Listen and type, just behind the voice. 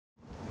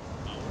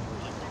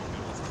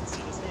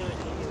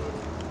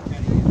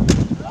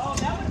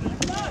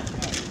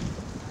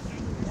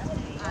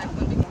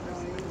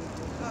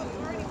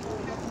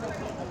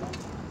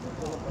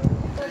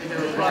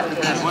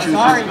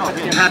I'm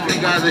happy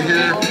you guys are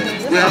here.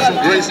 We have some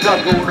great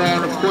stuff going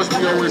on. Of course,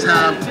 we always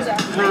have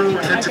food,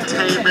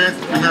 entertainment.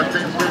 We have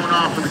things going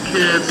on for the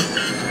kids.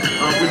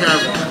 We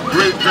have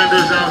great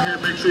vendors out here.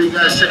 Make sure you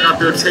guys check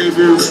out their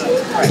tables.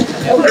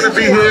 We're going to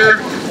be here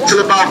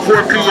till about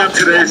 4 p.m.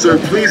 today, so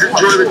please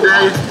enjoy the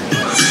day.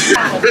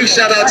 Big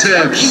shout out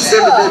to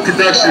TheBrockton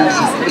Productions,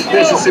 and of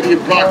course the city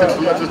of Brockton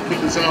for letting us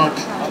put this on.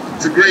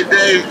 It's a great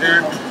day,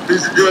 and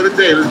please enjoy the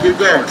day. Let's get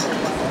going.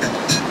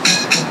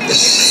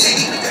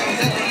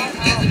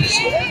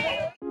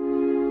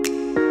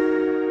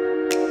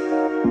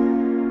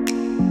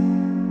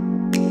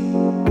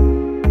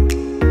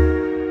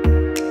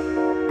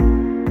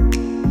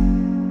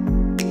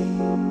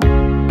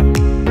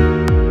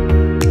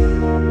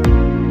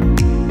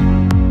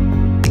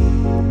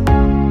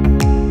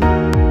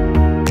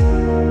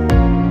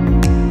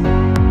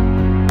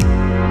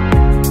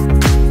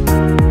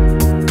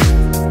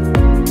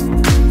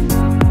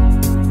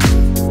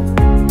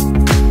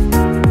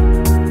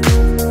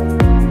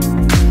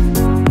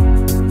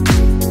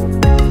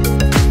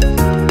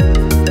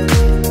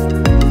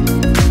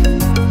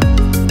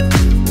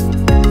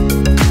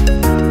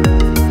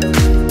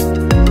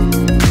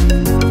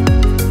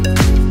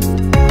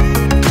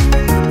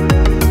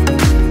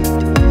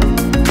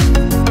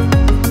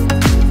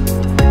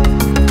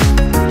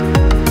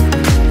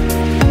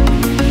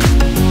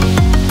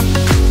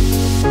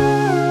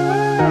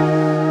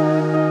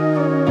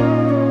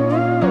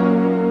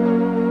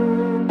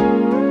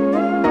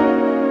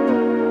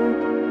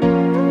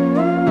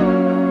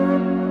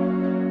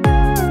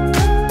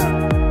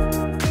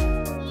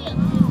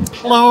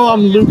 Hello,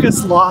 I'm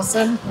Lucas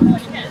Lawson.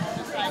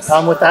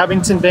 I'm with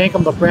Abington Bank.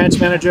 I'm the branch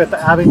manager at the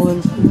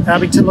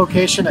Abington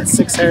location at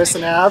 6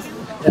 Harrison Ave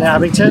in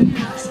Abington.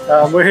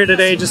 We're here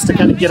today just to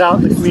kind of get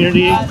out in the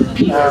community,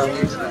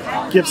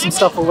 give some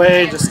stuff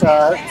away, just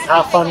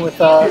have fun with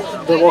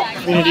the local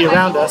community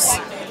around us.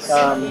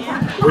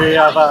 We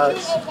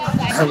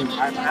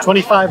have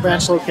 25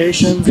 branch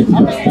locations,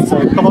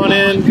 so come on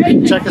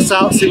in, check us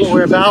out, see what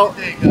we're about.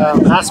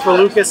 Ask for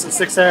Lucas at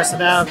 6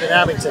 Harrison Ave in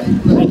Abington.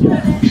 Thank you.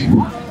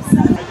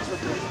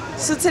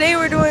 So today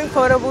we're doing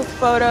photo booth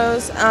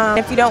photos.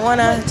 If you don't want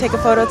to take a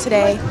photo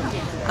today,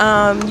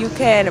 you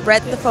can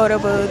rent the photo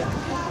booth,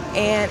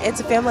 and it's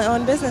a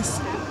family-owned business.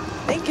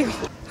 Thank you.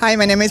 Hi,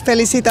 my name is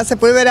Felicita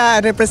Sepulveda. I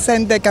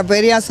represent the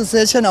Cabrera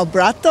Association of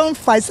Brockton,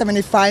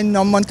 575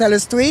 North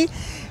Montello Street,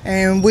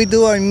 and we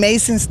do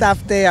amazing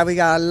stuff there. We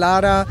got a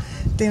lot of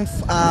things.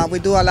 We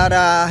do a lot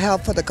of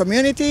help for the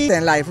community,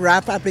 and like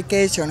RAP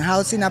application,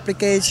 housing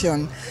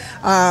application.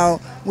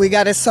 We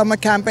got a summer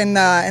camp in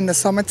the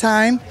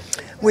summertime.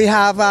 We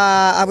have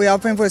we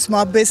open for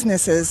small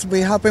businesses.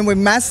 We're helping with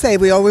Mass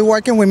Save. We're always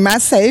working with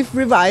Mass Save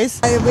Revise.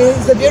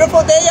 It's a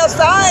beautiful day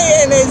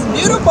outside, and it's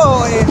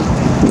beautiful. And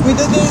we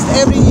do this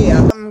every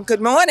year. Good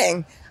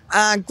morning.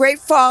 Great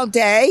fall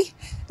day.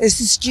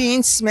 This is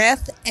Jean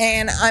Smith,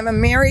 and I'm a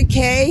Mary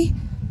Kay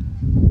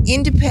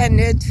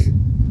independent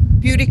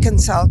beauty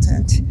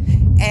consultant.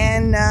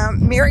 And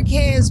Mary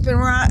Kay has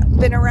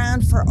been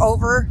around for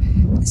over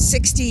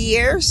 60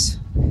 years.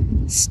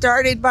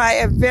 Started by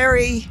a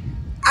very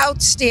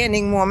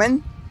outstanding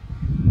woman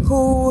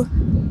who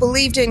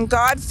believed in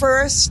God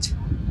first,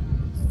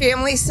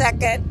 family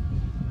second,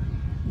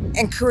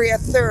 and career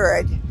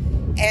third.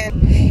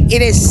 And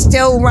it is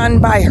still run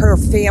by her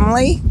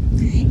family.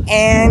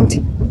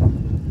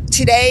 And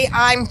today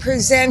I'm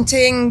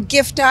presenting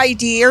gift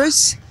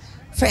ideas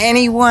for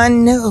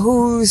anyone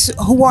who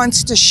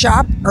wants to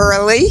shop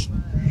early,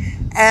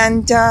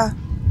 and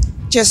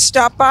just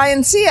stop by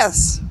and see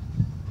us.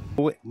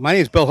 My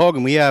name is Bill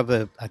Hogan. We have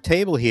a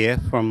table here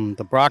from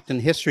the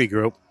Brockton History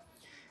Group,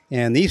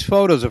 and these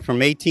photos are from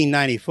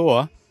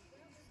 1894,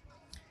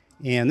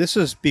 and this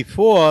is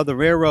before the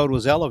railroad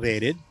was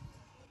elevated,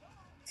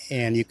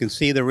 and you can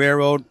see the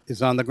railroad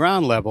is on the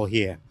ground level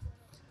here.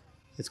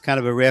 It's kind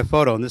of a rare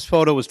photo, and this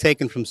photo was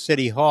taken from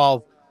City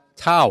Hall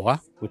Tower,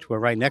 which we're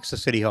right next to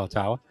City Hall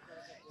Tower,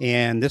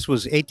 and this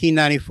was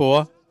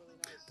 1894.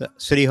 The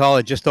City Hall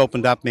had just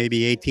opened up,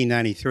 maybe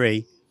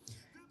 1893.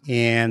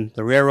 And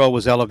the railroad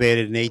was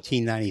elevated in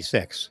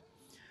 1896.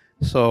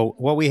 So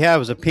what we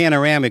have is a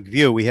panoramic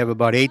view. We have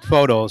about 8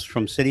 photos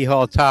from City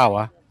Hall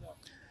Tower.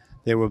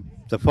 They were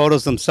the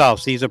photos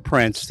themselves. These are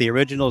prints. The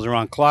originals are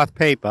on cloth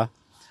paper,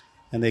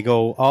 and they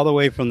go all the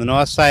way from the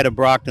north side of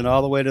Brockton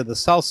all the way to the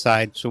south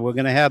side. So we're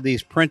going to have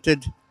these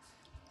printed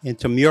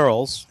into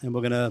murals, and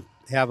we're going to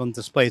have them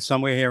displayed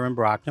somewhere here in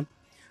Brockton.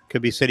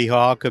 Could be City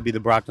Hall, could be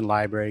the Brockton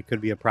Library, could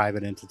be a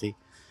private entity.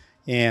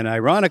 And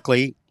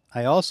ironically,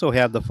 I also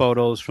have the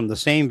photos from the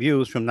same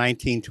views from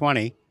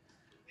 1920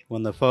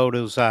 when the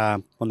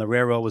when the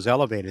railroad was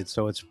elevated.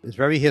 So it's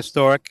very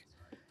historic,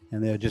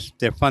 and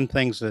they're fun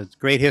things. It's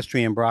great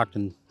history in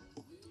Brockton.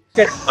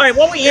 Good. All right,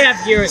 what we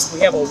have here is we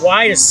have a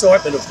wide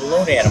assortment of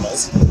balloon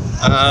animals.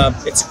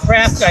 It's a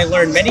craft I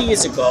learned many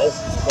years ago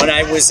when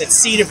I was at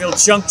Cedarville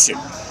Junction.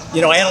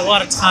 You know, I had a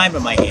lot of time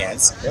in my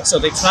hands, so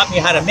they taught me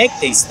how to make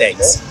these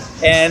things.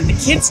 and the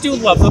kids do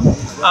love them.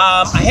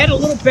 I had a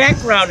little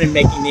background in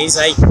making these.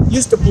 I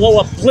used to blow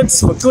up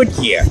blimps for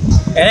Goodyear,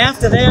 and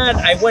after that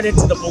I went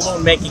into the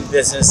balloon making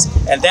business,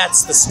 and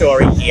that's the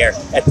story here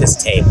at this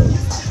table.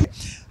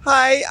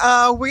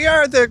 Hi, we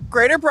are the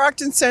Greater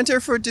Brockton Center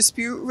for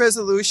Dispute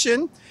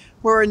Resolution.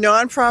 We're a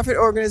nonprofit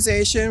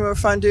organization. We're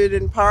funded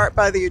in part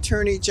by the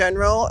Attorney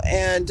General,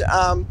 and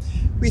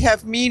we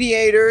have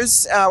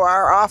mediators.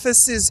 Our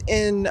office is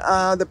in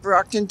the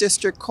Brockton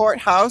District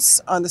Courthouse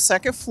on the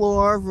second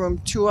floor,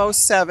 room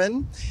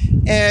 207,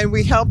 and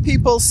we help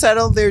people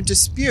settle their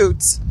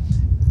disputes,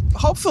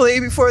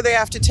 hopefully before they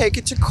have to take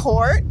it to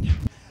court.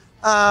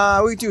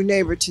 We do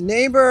neighbor to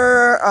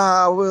neighbor.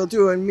 We'll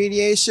do a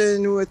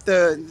mediation with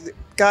the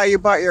guy you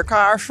bought your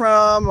car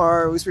from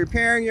or who's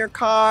repairing your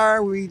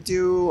car. We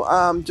do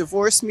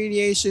divorce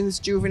mediations,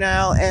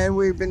 juvenile, and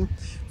we've been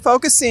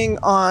focusing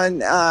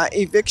on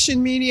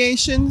eviction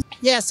mediation.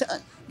 Yes,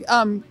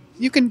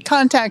 you can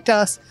contact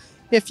us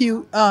if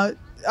you are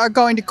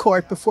going to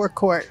court, before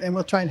court, and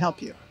we'll try and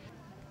help you.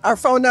 Our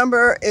phone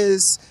number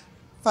is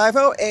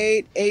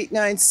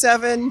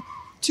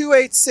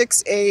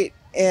 508-897-2868,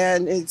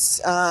 and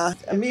it's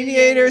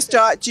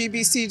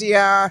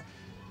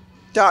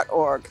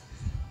mediators.gbcdr.org.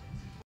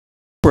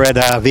 We're at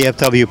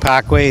VFW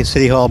Parkway,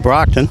 City Hall,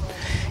 Brockton,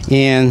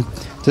 and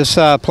this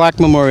plaque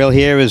memorial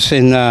here is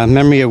in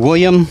memory of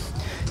William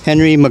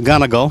Henry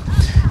McGonigal.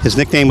 His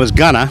nickname was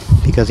Gunner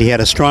because he had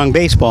a strong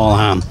baseball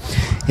arm,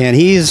 and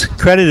he's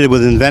credited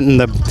with inventing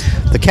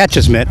the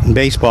catcher's mitt in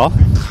baseball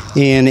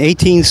in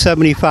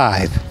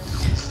 1875.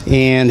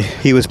 And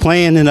he was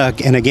playing in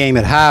a game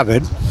at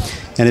Harvard,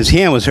 and his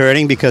hand was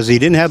hurting because he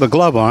didn't have a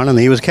glove on and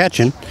he was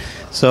catching.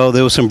 So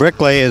there was some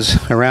bricklayers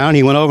around.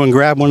 He went over and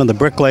grabbed one of the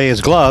bricklayers'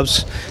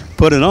 gloves,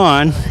 put it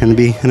on, and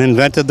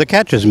invented the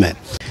catcher's mitt.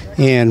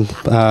 And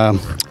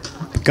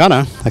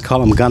Gunner, I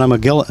call him Gunner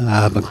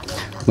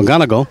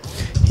McGonigal,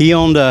 he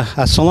owned a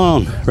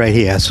salon right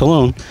here, a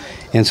saloon.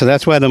 And so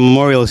that's why the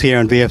memorial is here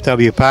on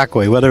VFW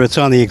Parkway. Whether it's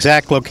on the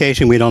exact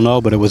location, we don't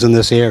know, but it was in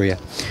this area.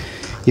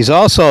 He's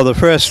also the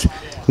first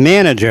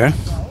manager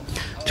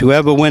to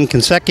ever win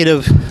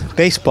consecutive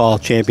baseball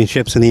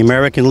championships in the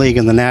American League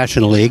and the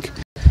National League.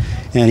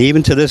 And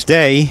even to this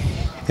day,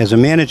 as a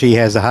manager, he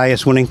has the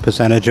highest winning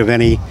percentage of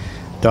any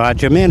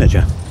Dodger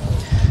manager.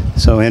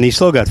 So, and he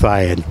still got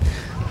fired.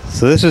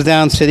 So this is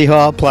down City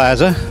Hall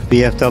Plaza,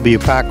 BFW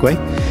Parkway,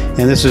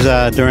 and this is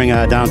during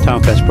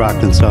Downtown Fest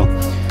Brockton. So,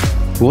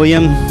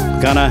 William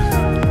Gunner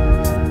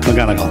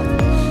McGonigal.